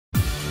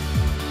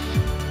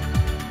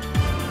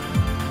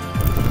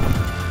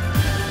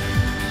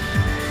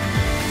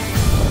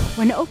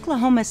When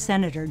Oklahoma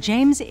Senator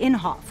James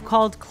Inhofe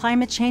called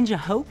climate change a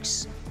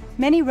hoax,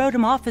 many wrote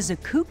him off as a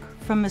kook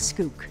from a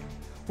skook,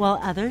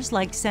 while others,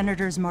 like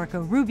Senators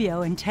Marco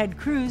Rubio and Ted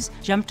Cruz,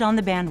 jumped on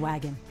the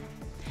bandwagon.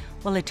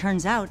 Well, it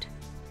turns out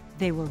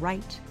they were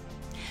right.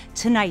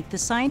 Tonight, the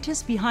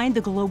scientists behind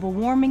the global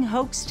warming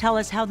hoax tell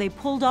us how they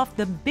pulled off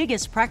the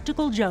biggest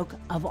practical joke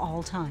of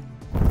all time.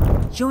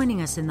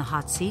 Joining us in the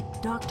hot seat,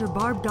 Dr.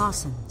 Barb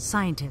Dawson,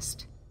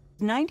 scientist.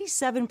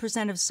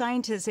 97% of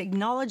scientists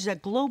acknowledge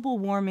that global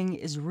warming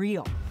is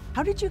real.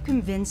 How did you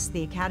convince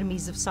the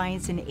academies of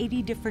science in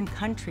 80 different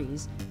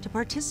countries to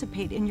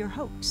participate in your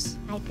hoax?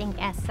 I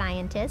think as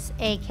scientists,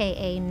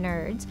 aka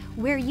nerds,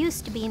 we're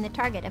used to being the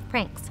target of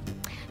pranks.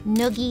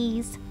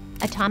 Noogies,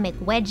 atomic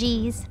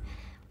wedgies,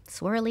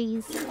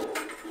 swirlies.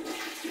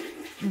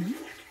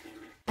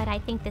 But I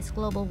think this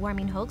global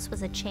warming hoax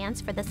was a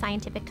chance for the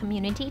scientific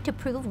community to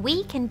prove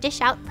we can dish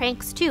out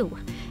pranks too.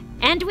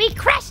 And we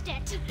crushed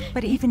it!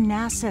 But even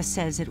NASA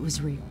says it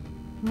was real.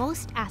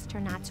 Most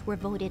astronauts were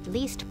voted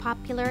least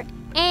popular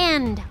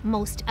and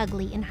most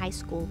ugly in high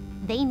school.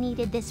 They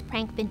needed this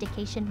prank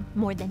vindication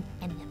more than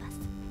any of us.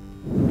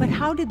 But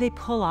how did they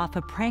pull off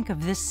a prank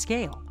of this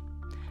scale?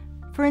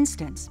 For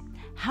instance,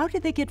 how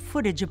did they get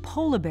footage of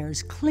polar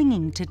bears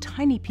clinging to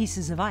tiny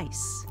pieces of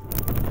ice?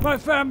 My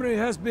family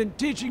has been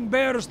teaching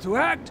bears to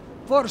act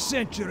for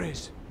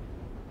centuries.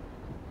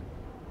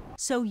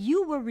 So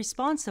you were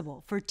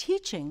responsible for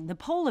teaching the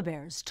polar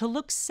bears to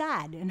look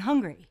sad and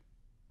hungry.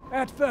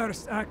 At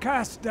first, I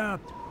cast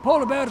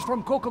polar bears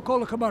from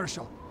Coca-Cola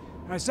commercial.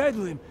 I said to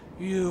them,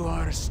 "You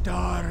are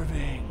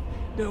starving.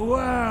 The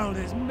world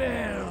is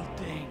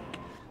melting."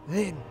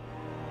 Then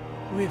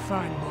we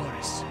find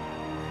Boris.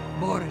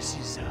 Boris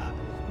is a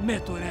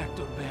method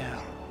actor bear,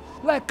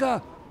 like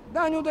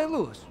Daniel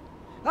Day-Lewis.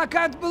 I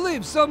can't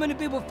believe so many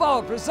people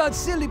fall for such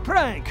silly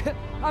prank.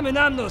 I mean,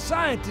 I'm no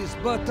scientist,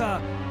 but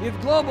if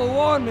global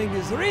warming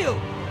is real,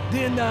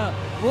 then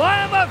why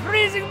am I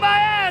freezing my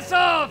ass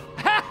off?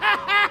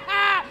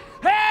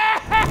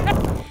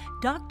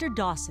 Dr.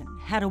 Dawson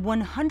had a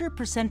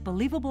 100%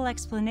 believable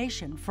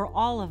explanation for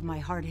all of my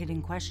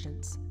hard-hitting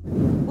questions.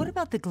 What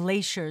about the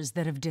glaciers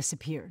that have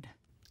disappeared?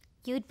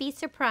 You'd be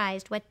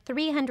surprised what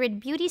 300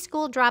 beauty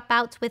school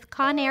dropouts with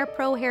Conair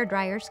Pro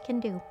hairdryers can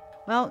do.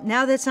 Well,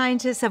 now that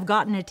scientists have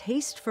gotten a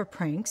taste for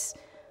pranks,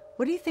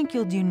 what do you think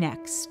you'll do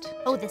next?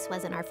 Oh, this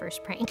wasn't our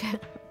first prank.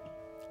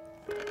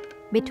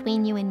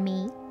 Between you and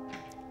me,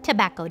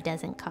 tobacco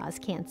doesn't cause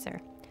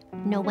cancer.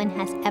 No one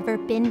has ever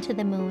been to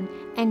the moon,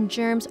 and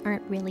germs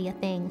aren't really a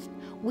thing.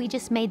 We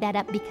just made that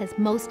up because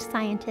most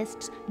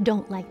scientists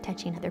don't like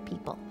touching other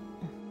people.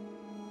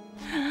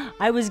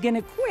 I was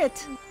gonna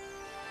quit.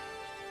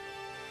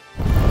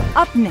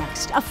 Up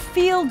next, a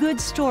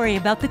feel-good story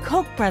about the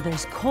Koch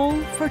brothers'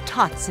 Coal for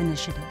Tots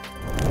initiative.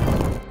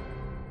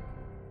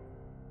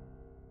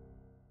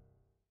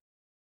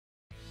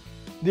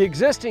 The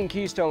existing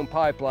Keystone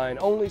Pipeline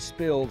only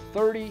spilled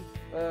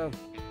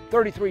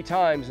 33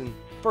 times in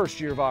first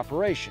year of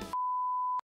operation.